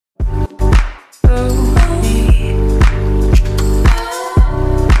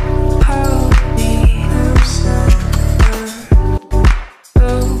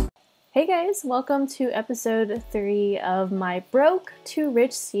guys, welcome to episode 3 of my Broke to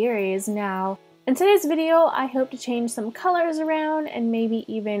Rich series. Now, in today's video, I hope to change some colors around and maybe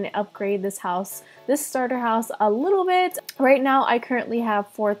even upgrade this starter house a little bit. Right now, I currently have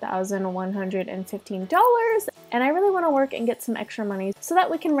 $4,115 and I really want to work and get some extra money so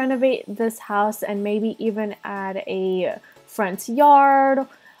that we can renovate this house and maybe even add a front yard.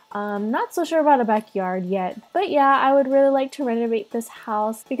 Not so sure about a backyard yet, but yeah, I would really like to renovate this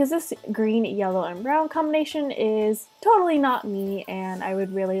house because this green, yellow, and brown combination is totally not me, and I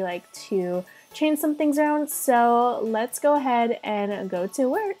would really like to change some things around. So let's go ahead and go to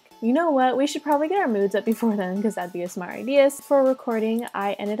work. You know what, we should probably get our moods up before then because that'd be a smart idea. For recording,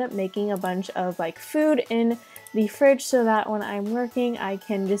 I ended up making a bunch of food in the fridge so that when I'm working I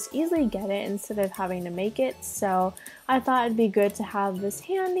can just easily get it instead of having to make it. So I thought it'd be good to have this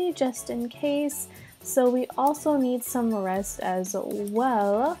handy just in case. So we also need some rest as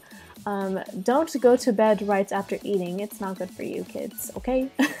well. Don't go to bed right after eating. It's not good for you kids, okay?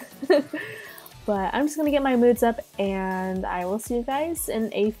 But I'm just gonna get my moods up and I will see you guys in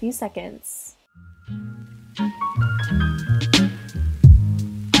a few seconds.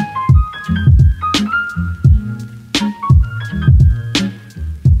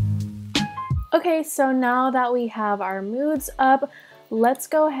 Okay, so now that we have our moods up, let's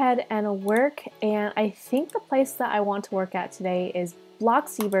go ahead and work. And I think the place that I want to work at today is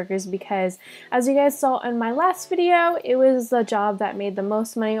BLOXBURG because as you guys saw in my last video, it was the job that made the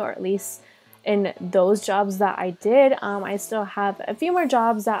most money, or at least in those jobs that I did. I still have a few more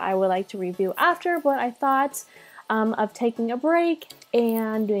jobs that I would like to review after, but I thought of taking a break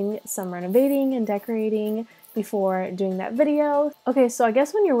and doing some renovating and decorating before doing that video. Okay, so I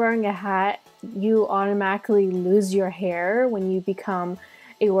guess when you're wearing a hat, you automatically lose your hair when you become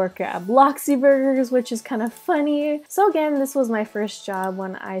a worker at BLOXBURG, which is kind of funny. So again, this was my first job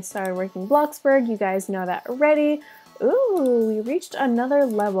when I started working BLOXBURG. You guys know that already. Ooh, we reached another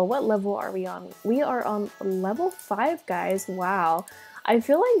level. What level are we on? We are on level 5, guys. Wow. I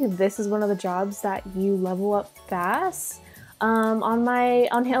feel like this is one of the jobs that you level up fast.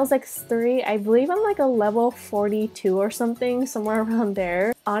 On Hills X3, I believe I'm like a level 42 or something, somewhere around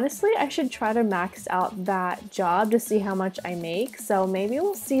there. Honestly, I should try to max out that job to see how much I make. So maybe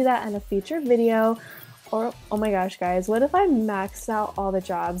we'll see that in a future video. Or, oh my gosh, guys, what if I maxed out all the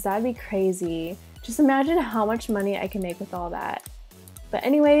jobs? That'd be crazy. Just imagine how much money I can make with all that. But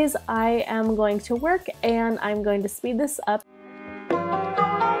anyways, I am going to work and I'm going to speed this up.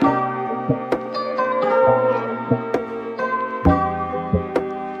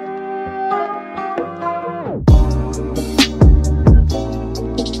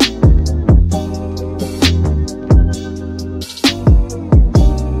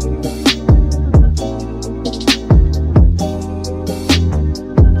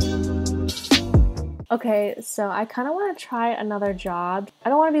 Okay, so I kind of want to try another job. I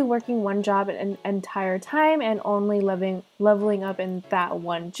don't want to be working one job an entire time and only leveling up in that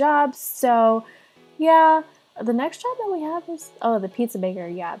one job. So yeah, the next job that we have is, oh, the pizza baker.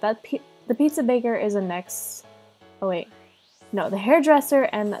 Yeah, the pizza baker is the next, oh wait, no, the hairdresser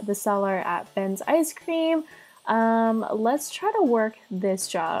and the seller at Ben's Ice Cream. Let's try to work this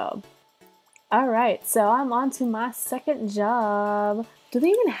job. All right, so I'm on to my second job. Do they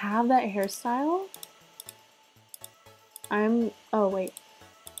even have that hairstyle? Oh wait.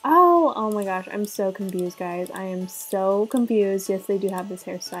 Oh my gosh, I'm so confused, guys. I am so confused. Yes, they do have this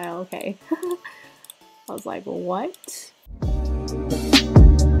hairstyle, okay. I was like, what?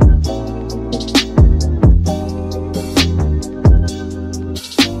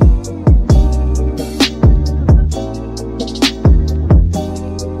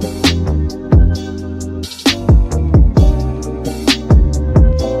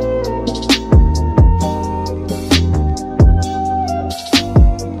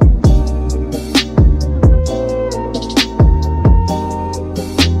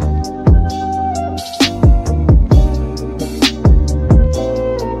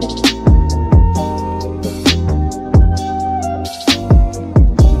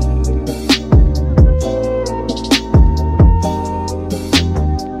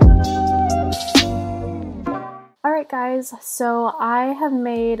 Guys, so I have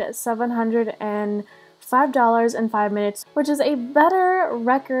made $705 in 5 minutes, which is a better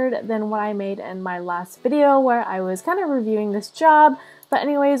record than what I made in my last video where I was kind of reviewing this job. But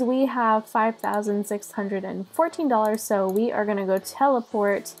anyways, we have $5,614, so we are gonna go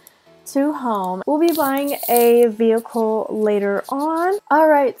teleport to home. We'll be buying a vehicle later on.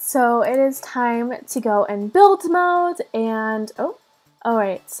 Alright, so it is time to go in build mode and oh,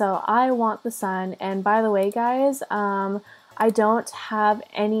 alright, so I want the sun, and by the way guys, I don't have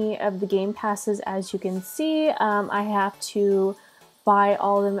any of the game passes, as you can see. I have to buy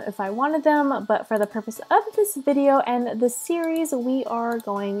all of them if I wanted them, but for the purpose of this video and this series, we are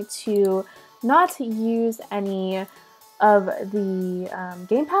going to not use any of the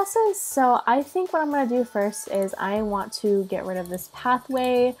game passes. So I think what I'm going to do first is I want to get rid of this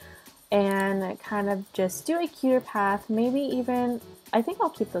pathway and kind of just do a cuter path. Maybe even, I think I'll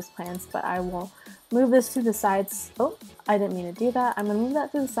keep those plants, but I will move this to the sides. Oh, I didn't mean to do that. I'm going to move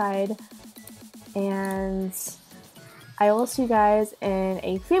that to the side, and I will see you guys in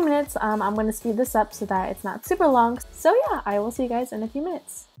a few minutes. I'm going to speed this up so that it's not super long. So yeah, I will see you guys in a few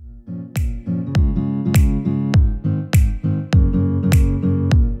minutes.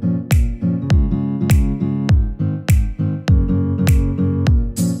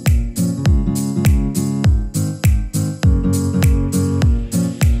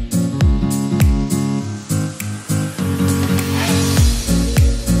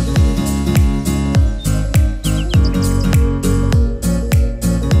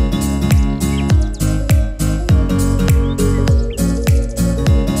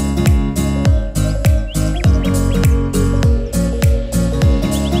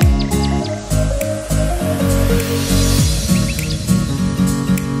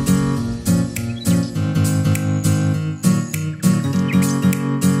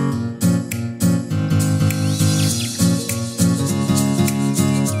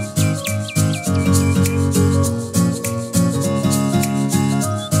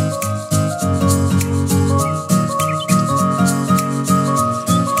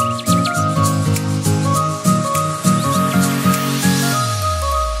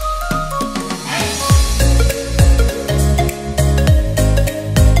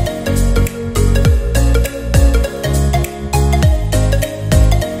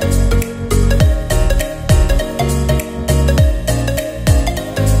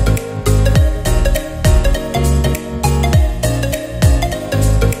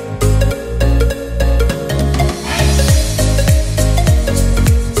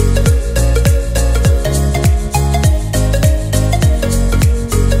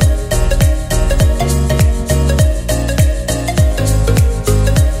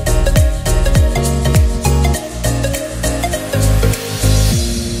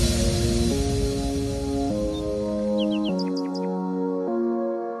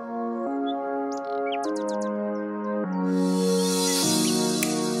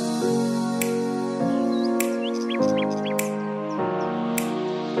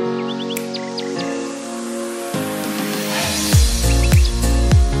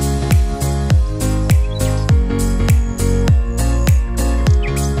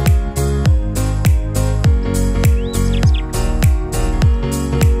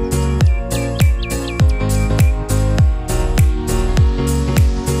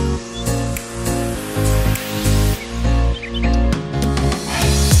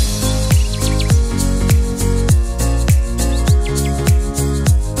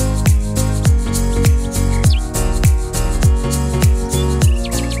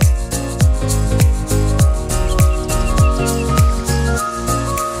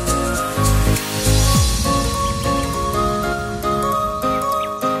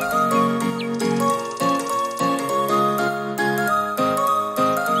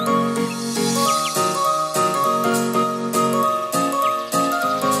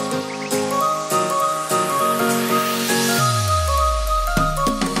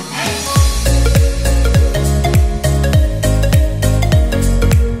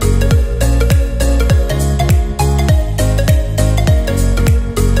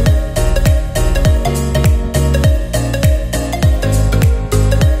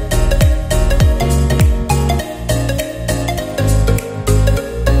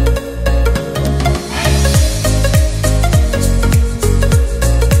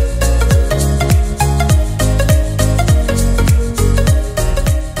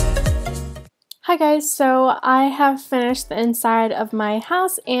 Hi guys, so I have finished the inside of my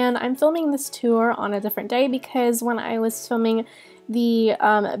house and I'm filming this tour on a different day because when I was filming the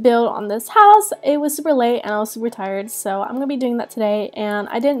build on this house, it was super late and I was super tired, so I'm going to be doing that today. And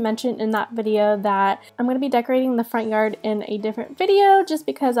I didn't mention in that video that I'm going to be decorating the front yard in a different video just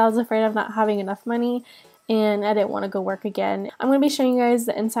because I was afraid of not having enough money and I didn't want to go work again. I'm going to be showing you guys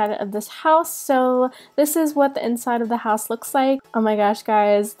the inside of this house. So this is what the inside of the house looks like. Oh my gosh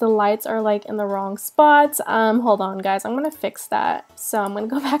guys, the lights are like in the wrong spots. Hold on guys, I'm going to fix that. So I'm going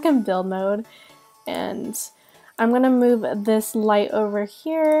to go back in build mode and I'm going to move this light over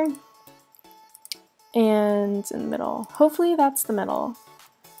here and in the middle. Hopefully that's the middle.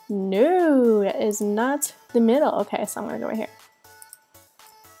 No, it is not The middle. Okay, so I'm gonna go right here.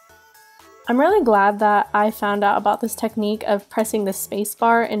 I'm really glad that I found out about this technique of pressing the space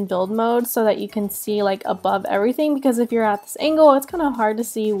bar in build mode so that you can see like above everything, because if you're at this angle, it's kind of hard to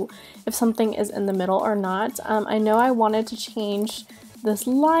see if something is in the middle or not. I know I wanted to change this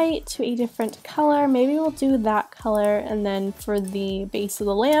light to a different color. Maybe we'll do that color, and then for the base of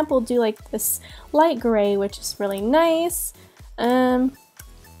the lamp, we'll do like this light gray, which is really nice. And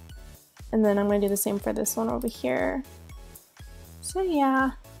then I'm gonna do the same for this one over here. So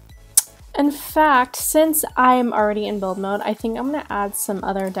yeah. In fact, since I'm already in build mode, I think I'm going to add some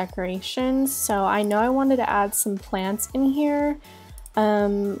other decorations. So I know I wanted to add some plants in here.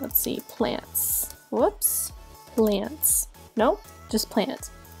 Let's see, plants. Whoops. Plants. Nope, just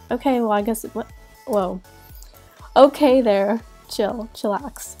plants. Okay, well I guess it, what? Whoa. Okay there.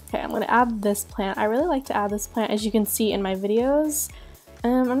 Chillax. Okay, I'm going to add this plant. I really like to add this plant, as you can see in my videos.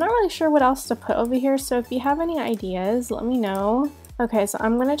 I'm not really sure what else to put over here, so if you have any ideas, let me know. Okay, so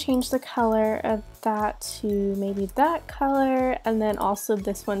I'm going to change the color of that to maybe that color, and then also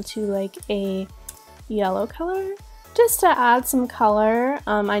this one to like a yellow color, just to add some color.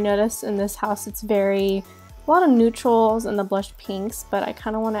 I noticed in this house it's a lot of neutrals and the blush pinks, but I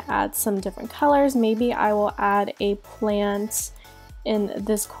kind of want to add some different colors. Maybe I will add a plant in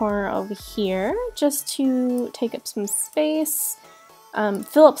this corner over here just to take up some space.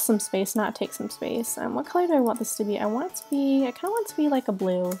 Fill up some space, not take some space. What color do I want this to be? I kind of want it to be like a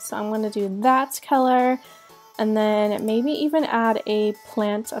blue, so I'm going to do that color, and then maybe even add a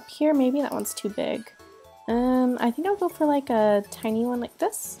plant up here. Maybe that one's too big. I think I'll go for like a tiny one like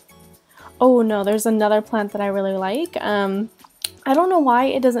this. Oh no, there's another plant that I really like. I don't know why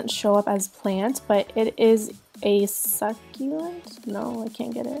it doesn't show up as plant, but it is a succulent? No, I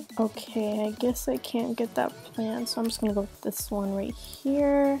can't get it. Okay, I guess I can't get that plant, so I'm just gonna go with this one right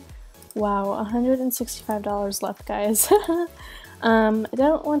here. Wow, $165 left, guys. I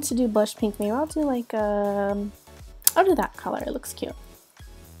don't want to do blush pink. Maybe I'll do like I'll do that color. It looks cute.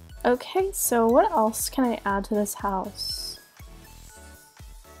 Okay, so what else can I add to this house?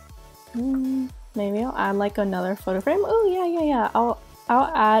 Maybe I'll add like another photo frame. Oh yeah. I'll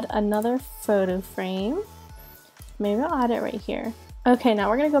add another photo frame. Maybe I'll add it right here. Okay, now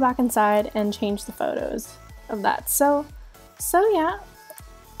we're gonna go back inside and change the photos of that. So yeah,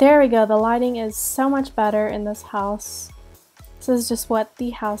 there we go. The lighting is so much better in this house. This is just what the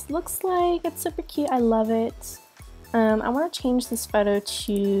house looks like. It's super cute. I love it. I want to change this photo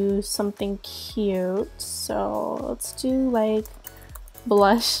to something cute. So let's do like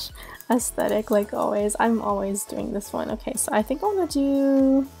blush aesthetic like always. I'm always doing this one. Okay, so I think I'm gonna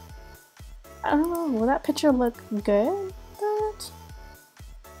do, I don't know, will that picture look good?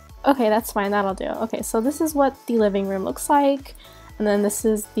 Okay, that's fine, that'll do. Okay, so this is what the living room looks like, and then this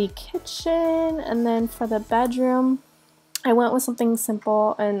is the kitchen, and then for the bedroom, I went with something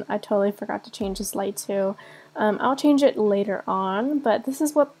simple, and I totally forgot to change this light too. I'll change it later on, but this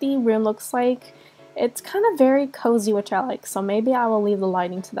is what the room looks like. It's kind of very cozy, which I like, so maybe I will leave the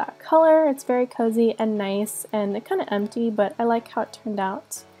lighting to that color. It's very cozy and nice, and it's kind of empty, but I like how it turned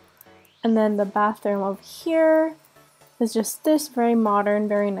out. And then the bathroom over here is just this, very modern,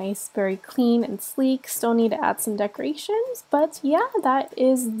 very nice, very clean and sleek. Still need to add some decorations, but yeah, that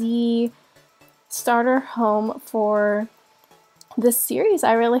is the starter home for this series.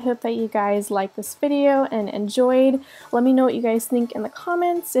 I really hope that you guys liked this video and enjoyed. Let me know what you guys think in the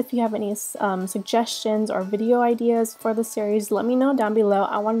comments. If you have any suggestions or video ideas for the series, let me know down below.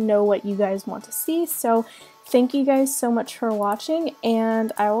 I want to know what you guys want to see. So thank you guys so much for watching,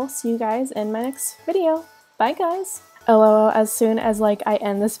 and I will see you guys in my next video. Bye guys! LOL, as soon as like I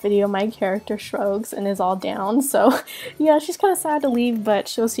end this video, my character shrugs and is all down, so yeah, she's kind of sad to leave, but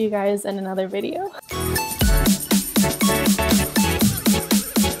she'll see you guys in another video.